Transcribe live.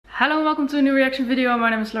Hello and welcome to a new reaction video.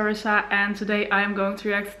 My name is Larissa and today I am going to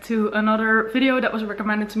react to another video that was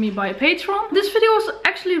recommended to me by a patron. This video was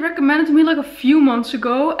actually recommended to me like a few months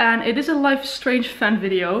ago and it is a Life is Strange fan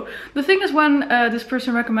video. The thing is, when this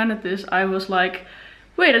person recommended this, I was like,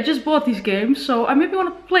 wait, I just bought these games, so I maybe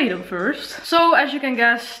want to play them first. So as you can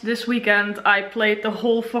guess, this weekend I played the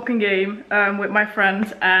whole fucking game with my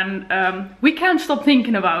friends and we can't stop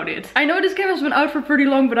thinking about it. I know this game has been out for pretty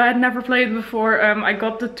long, but I had never played it before. I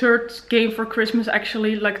got the third game for Christmas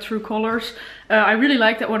actually, like True Colors. I really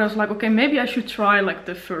liked that one. I was like, okay, maybe I should try like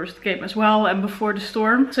the first game as well and Before the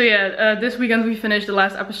Storm. So yeah, this weekend we finished the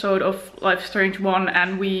last episode of Life is Strange 1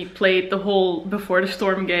 and we played the whole Before the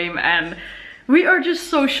Storm game and we are just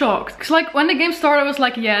so shocked. Cause like when the game started I was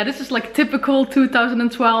like, yeah, this is like typical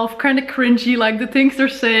 2012, kind of cringy, like the things they're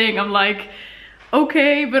saying. I'm like,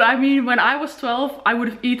 okay, but I mean when I was 12 I would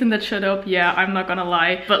have eaten that shit up, yeah, I'm not gonna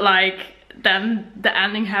lie. But like then the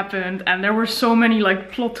ending happened and there were so many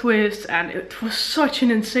like plot twists and it was such an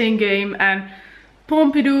insane game. And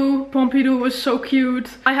Pompidou was so cute.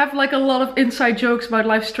 I have like a lot of inside jokes about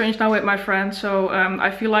Life is Strange now with my friends, so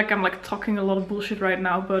I feel like I'm like talking a lot of bullshit right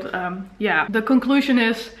now, but yeah. The conclusion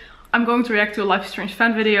is I'm going to react to a Life is Strange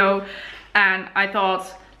fan video and I thought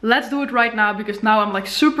let's do it right now because now I'm like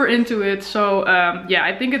super into it. So yeah,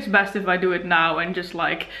 I think it's best if I do it now and just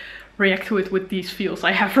like react to it with these feels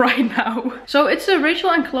I have right now. So it's a Rachel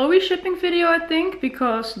and Chloe shipping video, I think,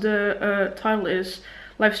 because the title is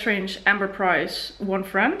Life is Strange, AmberPrice, One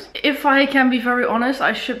Friend. If I can be very honest,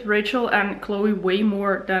 I shipped Rachel and Chloe way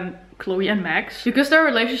more than Chloe and Max because their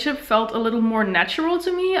relationship felt a little more natural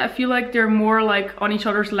to me. I feel like they're more like on each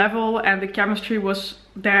other's level and the chemistry was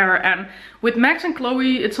there. And with Max and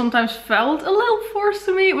Chloe it sometimes felt a little forced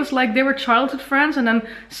to me. It was like they were childhood friends and then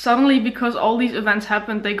suddenly, because all these events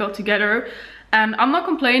happened, they got together. And I'm not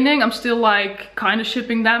complaining, I'm still like kind of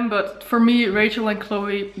shipping them, but for me, Rachel and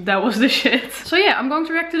Chloe, that was the shit. So yeah, I'm going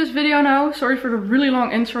to react to this video now. Sorry for the really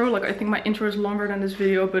long intro, like I think my intro is longer than this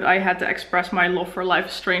video, but I had to express my love for Life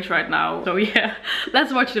is Strange right now. So yeah,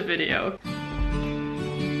 let's watch the video.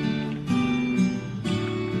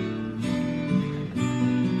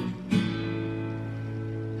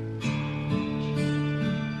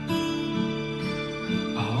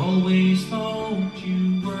 I always thought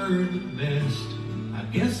you were the best. I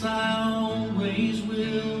guess I always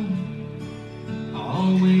will.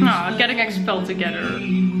 Always getting expelled together.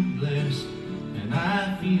 Blessed, and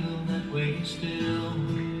I feel that way still.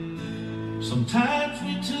 Sometimes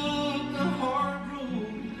we took the hard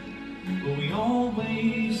road, but we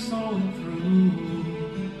always saw it through.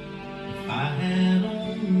 If I had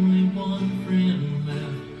only one friend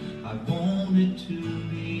left, I wanted to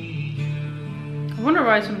be you. I wonder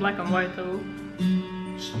why it's in black and white though.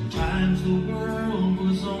 Sometimes the world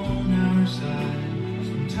was on our side,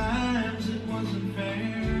 sometimes it wasn't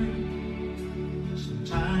fair,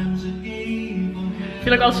 sometimes it gave I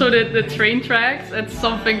feel like also the train tracks, it's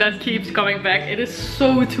something that keeps coming back. It is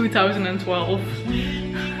so 2012.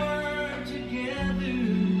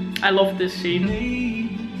 I love this scene.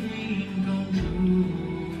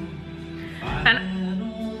 And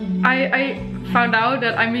I found out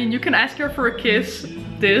that, I mean, you can ask her for a kiss.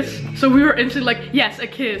 So we were instantly like, yes, a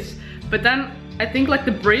kiss. But then I think like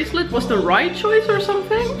the bracelet was the right choice or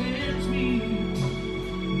something.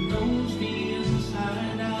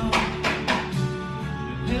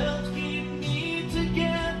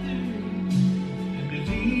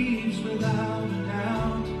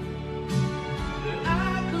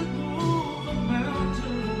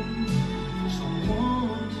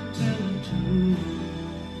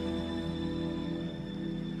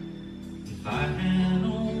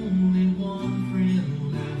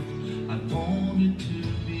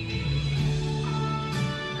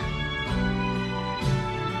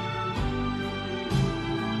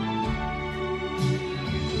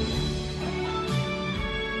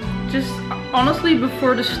 Just honestly,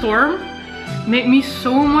 Before the Storm made me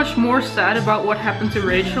so much more sad about what happened to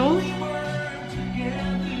Rachel.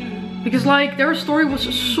 Because like their story was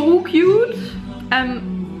so cute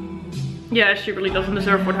and yeah, she really doesn't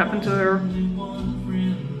deserve what happened to her.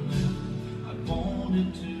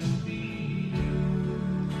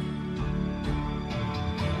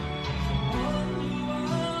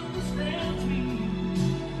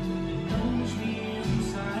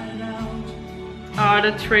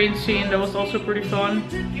 The train scene, that was also pretty fun.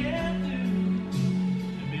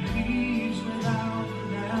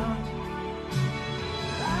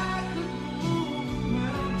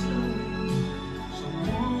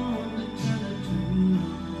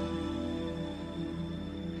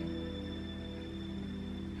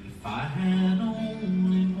 If I had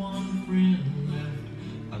only one friend left,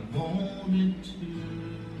 I'd wanted to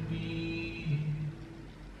be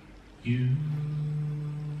you.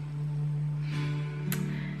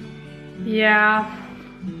 Yeah.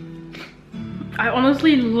 I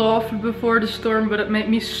honestly loved Before the Storm, but it made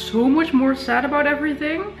me so much more sad about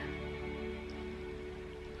everything.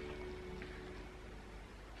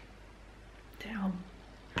 Damn.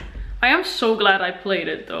 I am so glad I played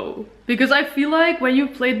it though, because I feel like when you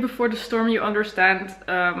played Before the Storm you understand,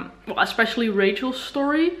 well, especially Rachel's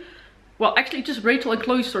story. Well, actually just Rachel and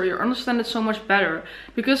Chloe's story, you understand it so much better.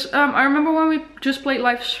 Because I remember when we just played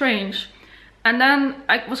Life is Strange, and then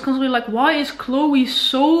I was constantly like, why is Chloe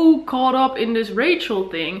so caught up in this Rachel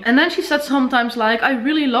thing? And then she said sometimes like, I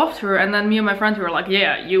really loved her. And then me and my friend were like,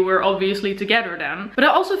 yeah, you were obviously together then. But I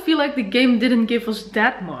also feel like the game didn't give us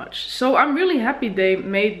that much. So I'm really happy they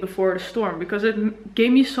made Before the Storm, because it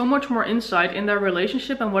gave me so much more insight in their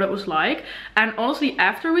relationship and what it was like. And honestly,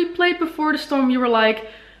 after we played Before the Storm, you were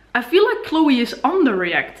like, I feel like Chloe is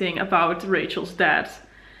underreacting about Rachel's death.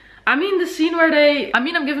 I mean, the scene where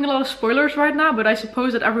I'm giving a lot of spoilers right now, but I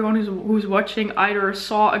suppose that everyone who's watching either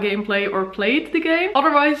saw a gameplay or played the game.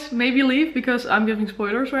 Otherwise, maybe leave, because I'm giving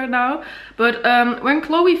spoilers right now. But when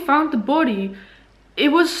Chloe found the body, it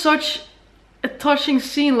was such a touching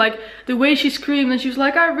scene. Like, the way she screamed and she was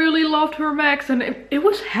like, I really loved her, Max. And it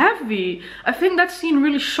was heavy. I think that scene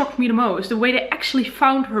really shocked me the most, the way they actually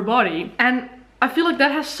found her body. And I feel like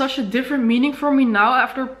that has such a different meaning for me now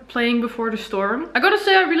after playing Before the Storm. I gotta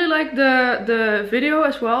say, I really like the video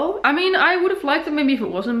as well. I mean, I would have liked it maybe if it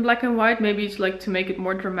wasn't black and white. Maybe it's like to make it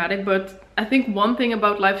more dramatic. But I think one thing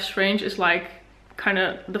about Life is Strange is like, kind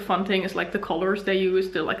of the fun thing is like the colors they use.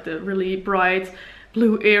 The really bright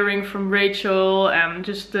blue earring from Rachel and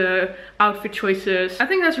just the outfit choices. I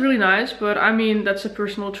think that's really nice, but I mean, that's a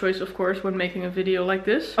personal choice, of course, when making a video like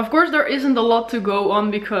this. Of course, there isn't a lot to go on,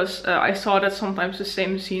 because I saw that sometimes the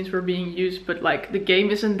same scenes were being used, but like the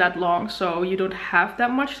game isn't that long, so you don't have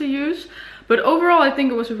that much to use. But overall, I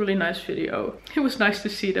think it was a really nice video. It was nice to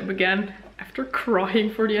see them again after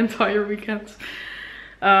crying for the entire weekend.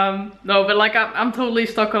 No, but like I'm totally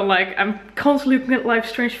stuck on, like, I'm constantly looking at Life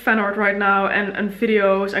is Strange fan art right now and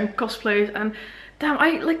videos and cosplays, and damn,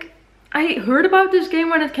 I heard about this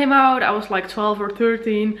game when it came out. I was like 12 or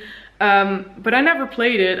 13, but I never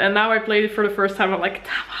played it, and now I played it for the first time. I'm like,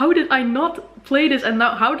 damn, how did I not play this, and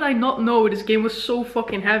now how did I not know this game was so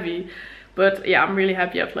fucking heavy? But yeah, I'm really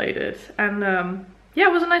happy I played it, and yeah,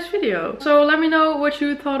 it was a nice video. So let me know what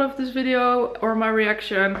you thought of this video, or my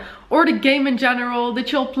reaction, or the game in general. Did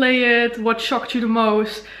y'all play it? What shocked you the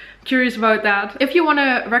most? Curious about that. If you want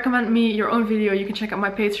to recommend me your own video, you can check out my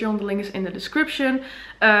Patreon. The link is in the description.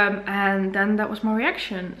 And then that was my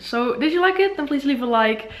reaction. So did you like it? Then please leave a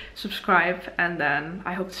like, subscribe, and then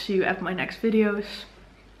I hope to see you at my next videos.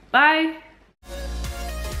 Bye!